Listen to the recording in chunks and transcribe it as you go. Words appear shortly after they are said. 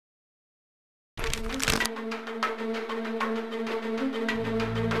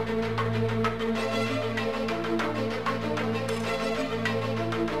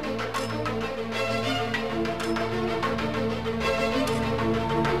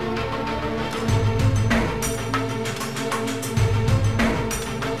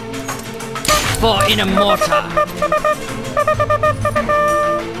For in a mortar.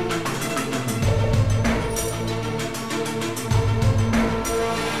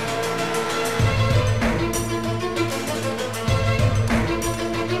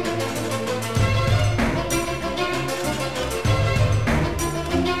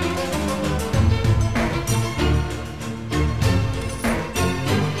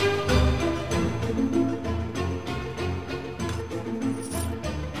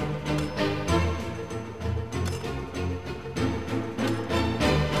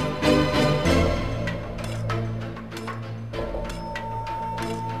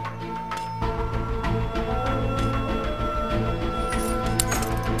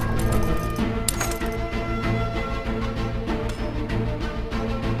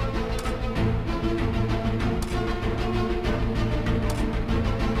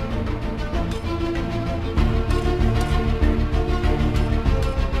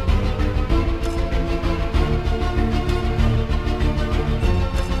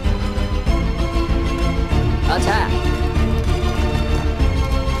 Attack!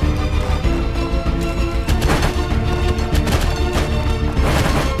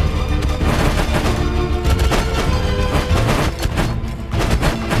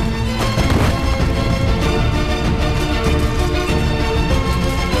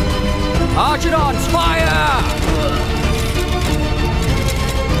 Archidons, fire!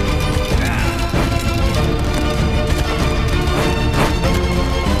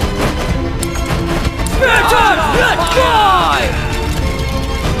 Spartan, let's fly!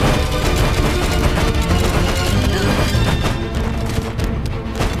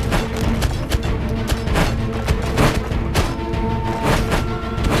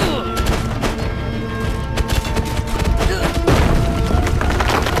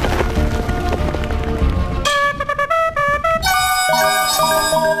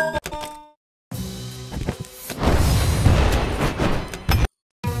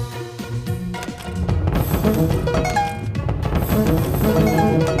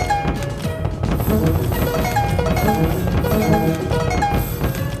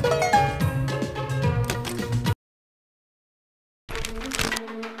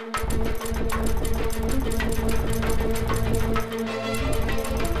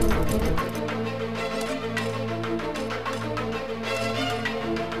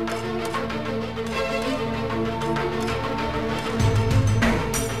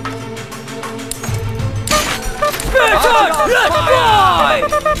 Spartan, let's fly!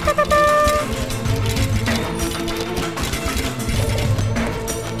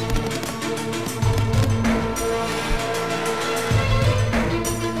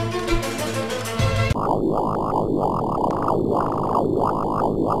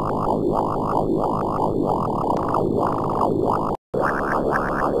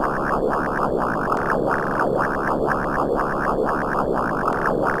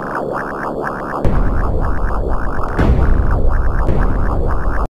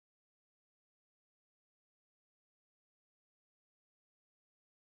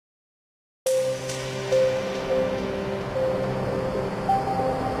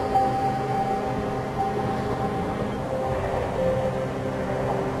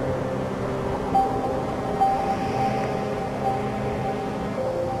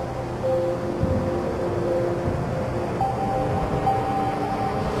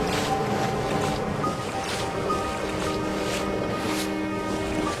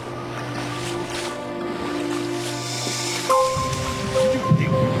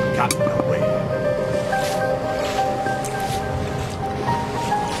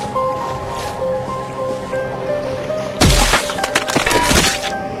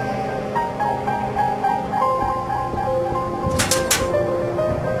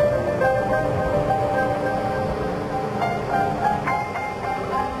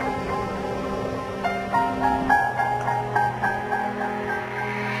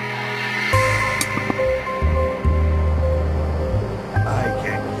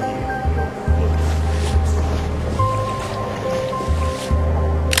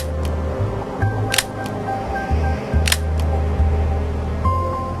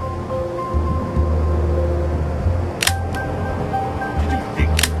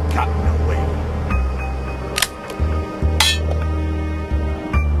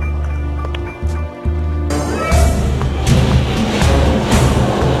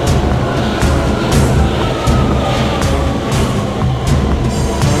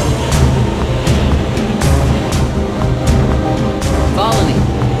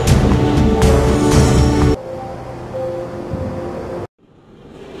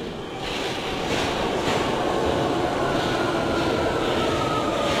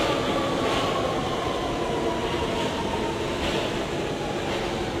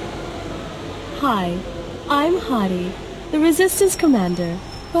 Hi, I'm Hadi, the Resistance Commander.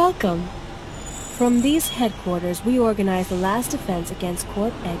 Welcome. From these headquarters, we organize the last defense against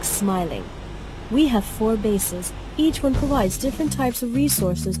Corp X Smilling. We have 4 bases. Each one provides different types of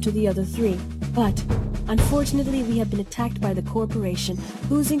resources to the other 3. But, unfortunately, we have been attacked by the corporation,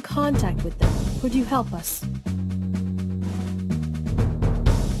 who's in contact with them. Could you help us?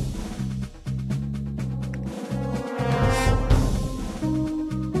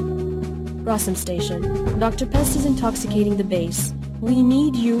 Rossum Station. Dr. Pest is intoxicating the base. We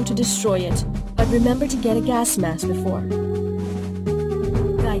need you to destroy it, but remember to get a gas mask before.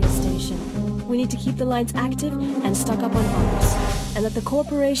 Gaia Station. We need to keep the lines active and stock up on arms, and that the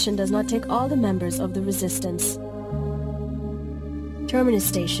corporation does not take all the members of the Resistance. Terminus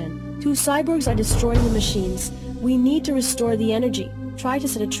Station. 2 cyborgs are destroying the machines. We need to restore the energy. Try to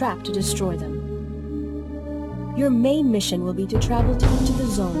set a trap to destroy them. Your main mission will be to travel to each of the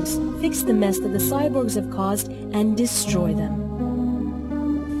zones, fix the mess that the cyborgs have caused, and destroy them.